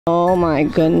Oh my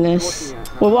goodness.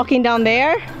 We're walking down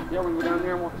there? Yeah, we go down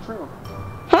there and walk the trail.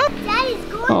 Huh? Daddy's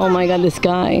going. Oh my god, this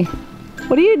guy.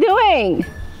 What are you doing?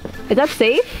 Is that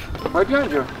safe? Right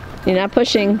behind you. You're not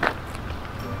pushing. You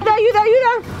there.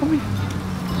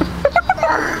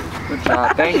 Good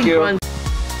job. Thank you. Run.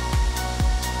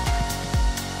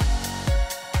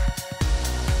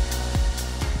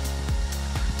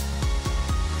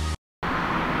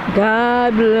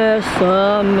 God bless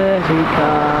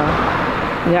America.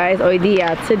 Guys, hoy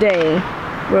día, today,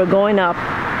 we're going up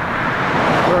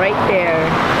right there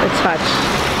to touch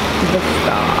the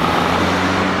star.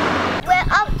 We're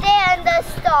up there in the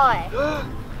star.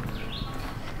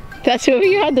 That's where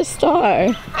we had the star.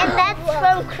 And that's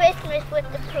from Christmas with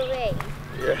the parade.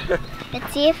 Yeah.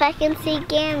 Let's see if I can see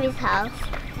Gammy's house.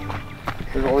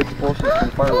 There's always supposed to be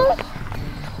some fireworks.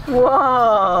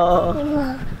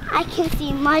 Whoa. I can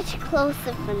see much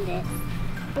closer from this.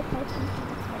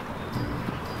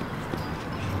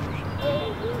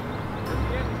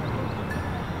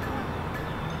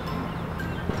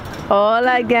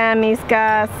 Hola, Gammy's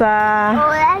casa.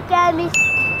 Hola, Gammy's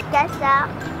casa.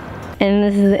 And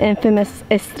this is the infamous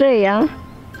Estrella,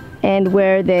 and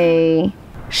where they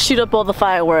shoot up all the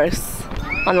fireworks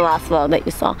on the last vlog that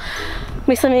you saw.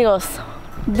 Mis amigos,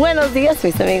 buenos dias,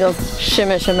 mis amigos.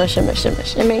 Shimmy, shimmy, shimmy, shimmy,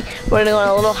 shimmy. We're gonna go on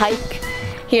a little hike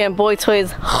here in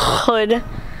BOYTOY's hood.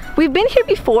 We've been here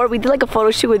before. We did like a photo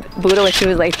shoot with Buddha when she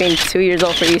was like, I think 2 years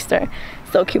old for Easter.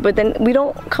 So cute, but then we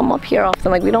don't come up here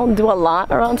often. Like, we don't do a lot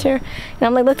around here. And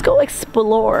I'm like, let's go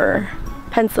explore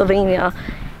Pennsylvania.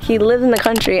 He lives in the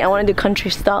country. I want to do country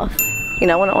stuff. You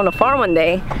know, I want to own a farm one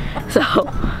day. So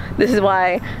this is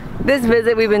why this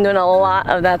visit, we've been doing a lot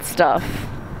of that stuff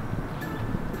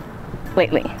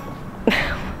lately.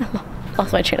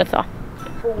 Lost my train of thought.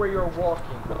 For where you're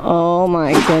walking. Oh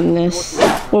my goodness.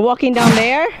 We're walking down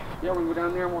there? Yeah, we go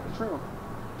down there and walk the trail.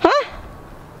 Huh?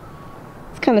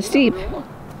 It's kind of steep.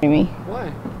 Amy,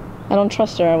 Why? I don't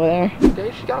trust her over there.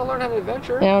 Dave, she's gotta learn how to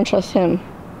adventure. I don't trust him.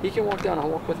 He can walk down, I'll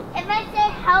walk with him. If I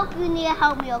say help, you need to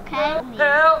help me, okay?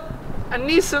 Help! I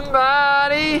need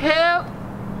somebody help!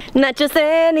 Not just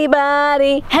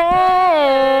anybody.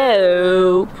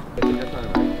 Help!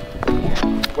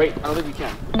 Wait, I don't think you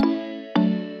can.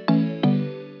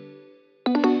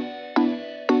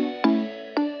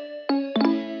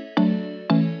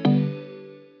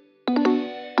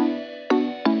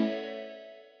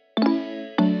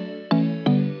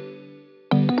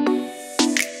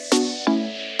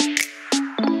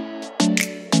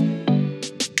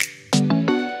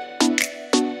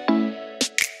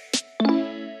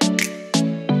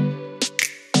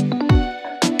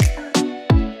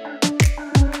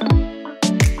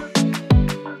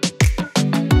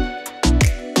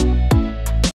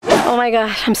 Oh my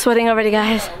gosh, I'm sweating already,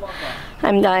 guys.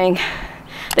 I'm dying.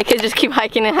 The kids just keep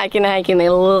hiking and hiking and hiking. They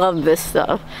love this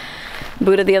stuff.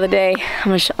 Buddha the other day,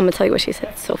 I'm gonna tell you what she said.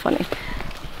 It's so funny.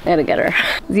 I gotta get her.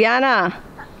 Ziana,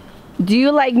 do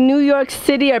you like New York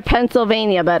City or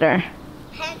Pennsylvania better?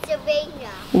 Pennsylvania.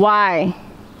 Why?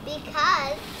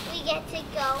 Because we get to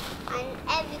go on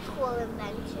every cool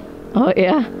adventure. Oh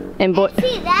yeah? And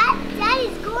See that?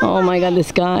 Daddy's going. oh my god,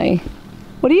 this guy.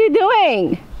 What are you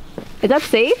doing? Is that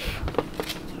safe?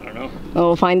 I don't know. Oh,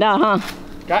 we'll find out, huh?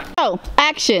 Got. Oh,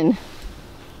 action.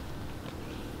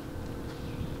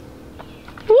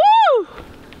 Woo!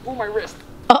 Oh, my wrist.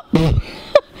 Oh.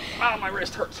 Ah, my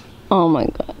wrist hurts. Oh my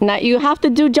god. Now you have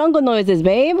to do jungle noises,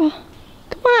 babe. Come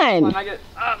on. Come on, I get.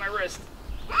 Ah, my wrist.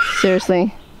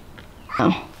 Seriously.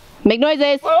 Oh. Make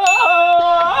noises.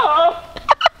 Oh!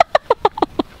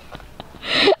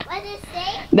 What did it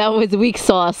say? That was weak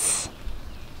sauce.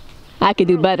 I could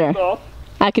do better.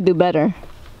 I could do better.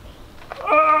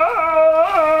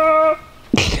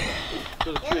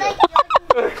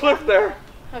 There's a cliff there.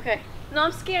 Okay. No,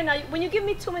 I'm scared now. When you give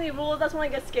me too many rules, that's when I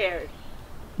get scared.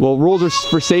 Well, rules are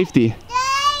for safety.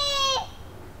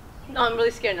 No, I'm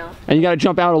really scared now. And you gotta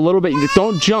jump out a little bit. You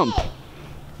don't jump.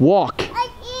 Walk.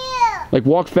 Like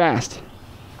walk fast.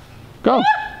 Go.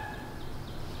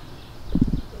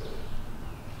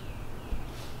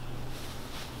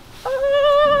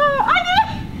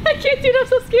 I can't do it. I'm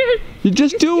so scared. You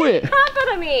just do it. Crap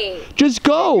out of me. Just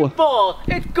go. Fall,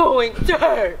 it's going to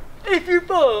hurt. If you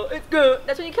fall, it's good.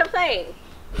 That's what you kept saying.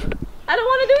 I don't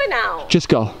want to do it now. Just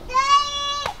go.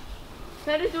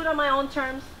 Can I just do it on my own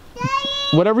terms?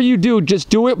 Whatever you do, just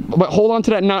do it, but hold on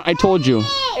to that knot I told you.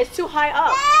 It's too high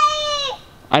up.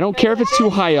 I don't care if it's too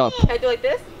high up. Can I do it like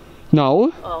this?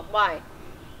 No. Oh, why?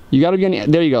 You gotta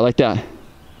get, there you go, like that.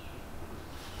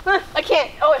 I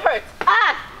can't. Oh, it hurts.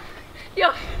 Ah! Yo,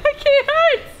 it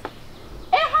hurts.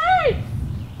 It hurts.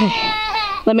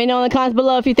 Let me know in the comments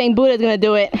below if you think Buddha's gonna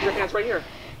do it. Your hands right here.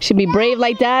 Should be brave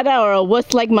like Dada or a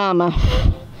wuss like Mama.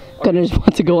 Gonna just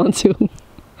want to go on too.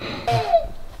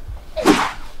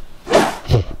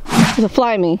 There's a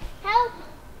fly me. Help.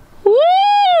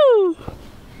 Woo!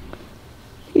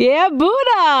 Yeah,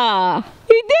 Buddha!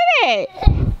 You did it!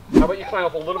 How about you climb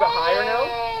up a little bit higher now?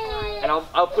 And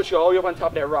I'll push you all the way up on top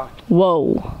of that rock.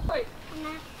 Whoa. Tight.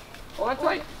 Hold on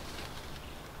tight.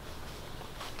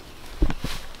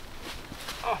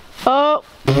 Oh.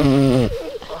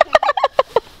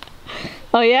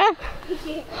 Oh yeah?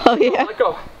 Oh yeah? Let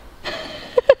go.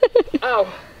 Ow.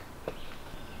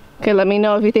 Okay, let me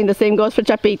know if you think the same goes for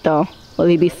Chapito. Will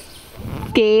he be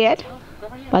scared?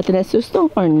 ¿Va a tener susto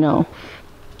or no?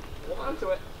 Hold on to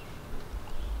it.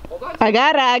 Hold on to it.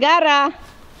 Agarra.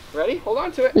 Ready? Hold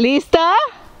on to it. ¿Listo?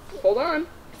 Hold on.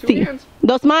 Two Sí. hands.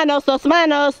 Dos manos.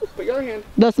 Put your other hand.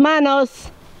 Dos manos.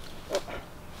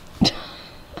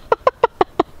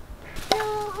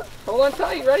 Hold on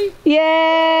tight. Ready?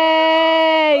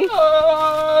 Yay!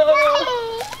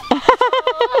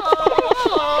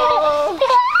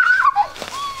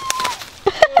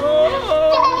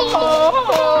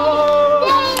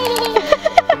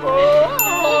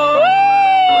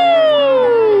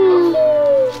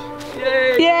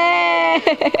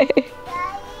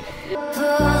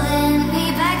 Pulling me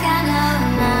back, I know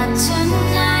not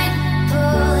tonight.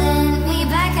 Pulling me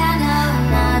back, I know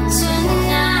not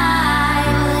tonight.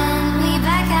 Pulling me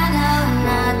back, I know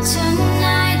not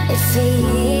tonight. It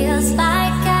feels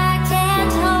like I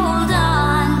can't hold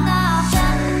on.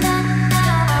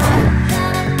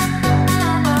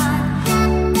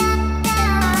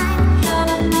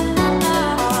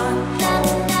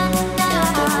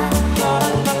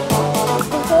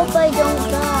 I hope I don't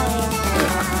die.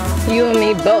 You and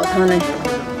me both, honey.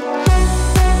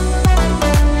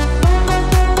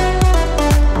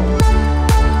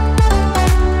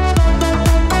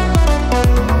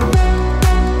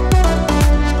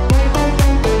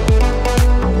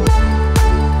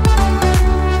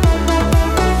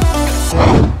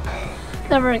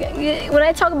 Never again. When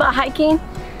I talk about hiking,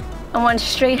 I want a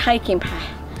straight hiking path.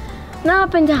 Not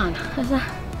up and down.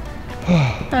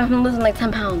 I'm losing like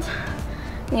 10 pounds.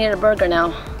 I need a burger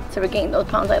now to regain those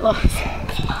pounds I lost.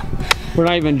 We're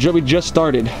not even, we just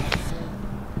started.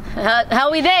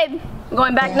 Hell we did. I'm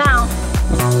going back now.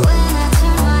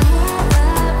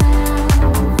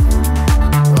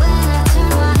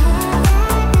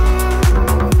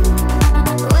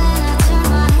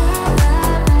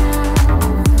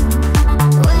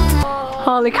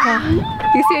 Holy crap.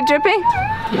 You see it dripping?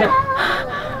 Yeah.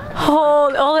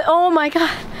 Oh my god.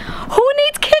 Who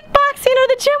needs kickboxing or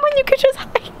the gym when you could just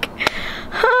hike?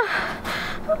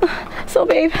 So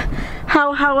babe,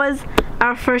 how was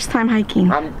our first time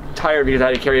hiking? I'm tired because I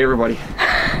had to carry everybody.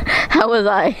 How was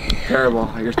I?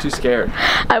 Terrible. You're too scared.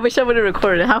 I wish I would have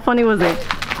recorded it. How funny was it?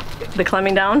 The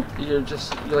climbing down? You're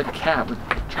like a cat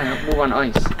trying to move on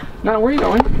ice. No, where are you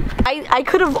going? I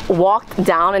could have walked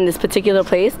down in this particular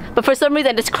place, but for some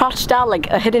reason I just crouched down like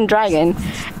a hidden dragon. And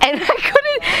I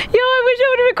couldn't, I wish I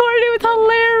would have recorded it. It was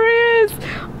hilarious.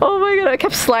 Oh my god, I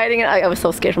kept sliding and I was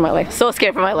so scared for my life. So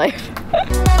scared for my life.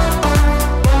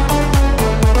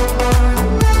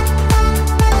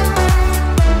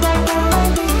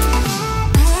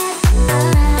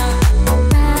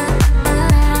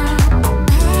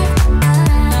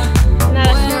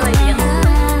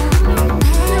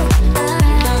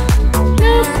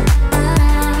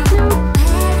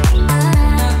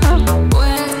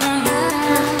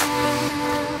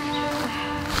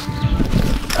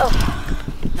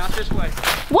 Not this way.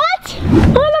 What?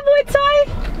 Hola, BOYTOY.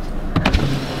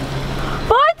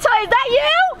 BOYTOY, is that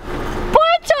you?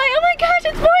 BOYTOY, oh my gosh,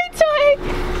 it's BOYTOY.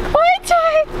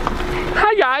 BOYTOy.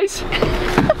 Hi guys.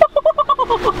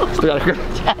 We gotta go.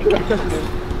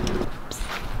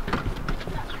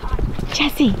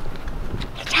 Jesse.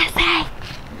 Jesse.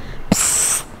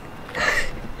 Psst.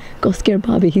 Go scare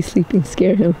Bobby, he's sleeping,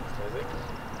 scare him.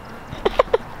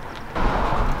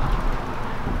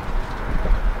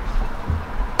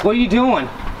 What are you doing?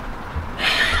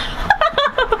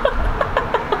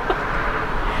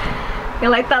 You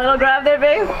like that little grab there,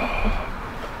 babe?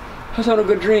 I was having a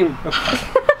good dream.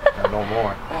 No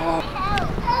more.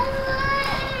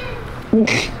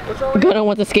 Gunnar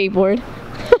wants a skateboard.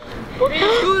 Go get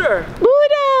your scooter.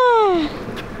 Buddha!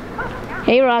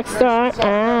 Hey, Rockstar.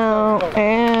 Ow,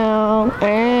 ow,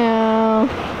 ow.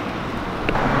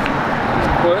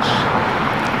 Push.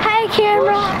 Hi,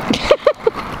 camera.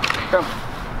 Come.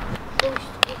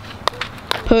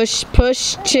 Push,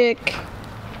 push, chick.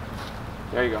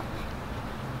 There you go.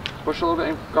 Push a little bit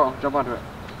and go. Jump onto it.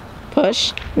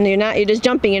 Push. No, you're not. You're just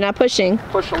jumping. You're not pushing.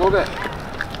 Push a little bit.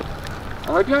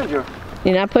 I'm right behind you.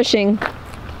 You're not pushing.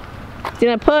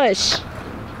 You're not push.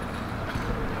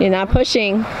 You're not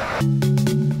pushing.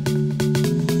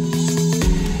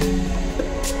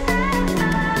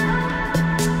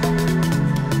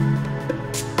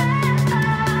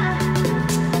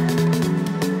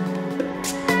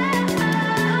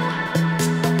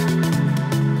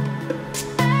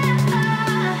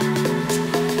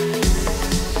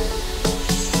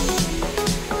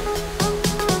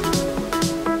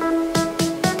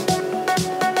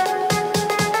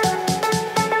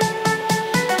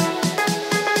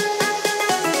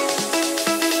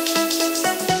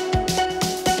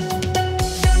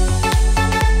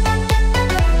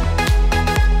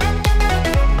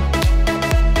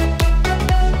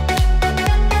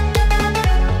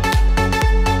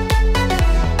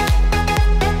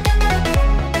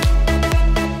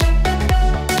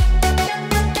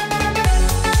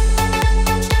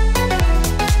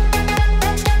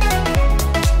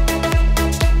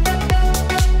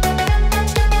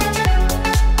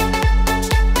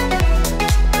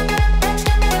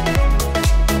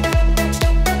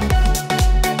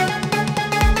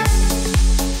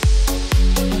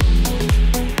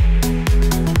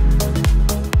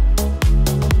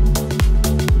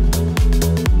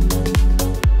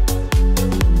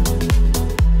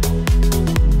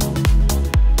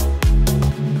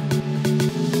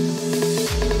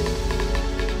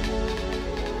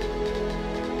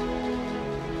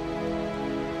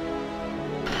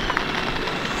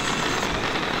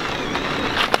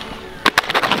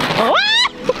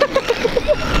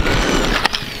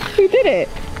 You did it.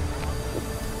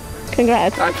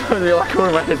 Congrats. I thought they like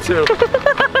over my head too.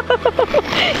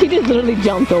 He just literally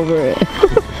jumped over it.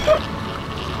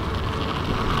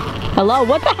 Hello,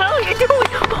 what the hell are you doing?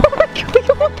 Oh my God,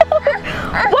 what the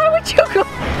hell? Why would you go?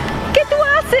 Get the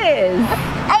glasses.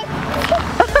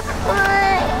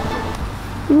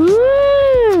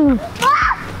 Woo!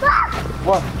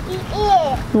 What?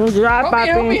 Good job, Papi.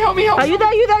 Help me, help me, help me. Are you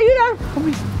there? You there? You there?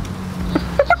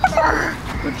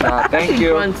 Good job, thank you. He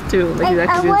runs too, like he's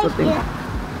actually doing something.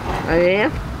 Oh yeah?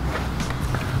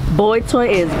 BOYTOY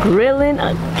is grilling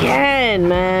again,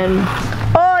 man.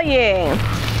 Oh yeah.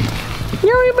 You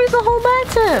already bring the whole bag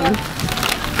to him.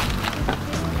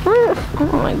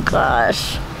 Oh my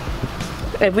gosh.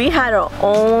 If we had our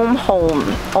own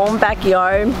own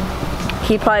backyard,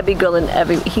 he'd probably be grilling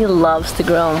he loves to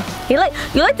grill. You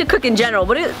like to cook in general,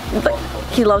 but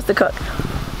he loves to cook.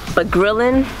 But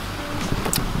grilling,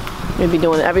 we'd be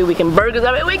doing it every weekend. Burgers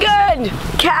every weekend.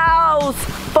 Cows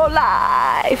for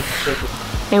life.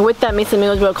 And with that, mis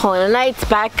amigos, we're calling it a night.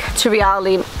 Back to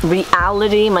reality.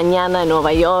 Mañana en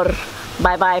Nueva York.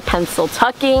 Bye bye, Pencil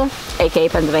Tucky, aka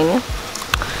Pennsylvania.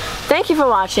 Thank you for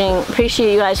watching.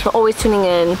 Appreciate you guys for always tuning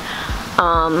in,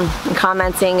 and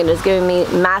commenting, and just giving me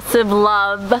massive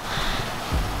love.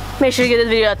 Make sure you give this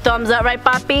video a thumbs up, right,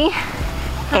 Papi?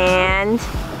 And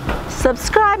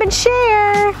subscribe and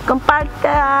share.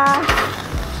 Comparta.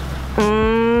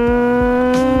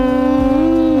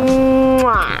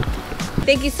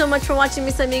 Thank you so much for watching,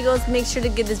 mis amigos. Make sure to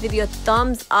give this video a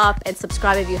thumbs up and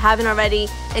subscribe if you haven't already.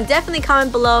 And definitely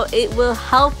comment below. It will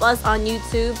help us on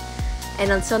YouTube.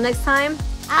 And until next time,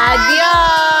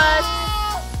 adios!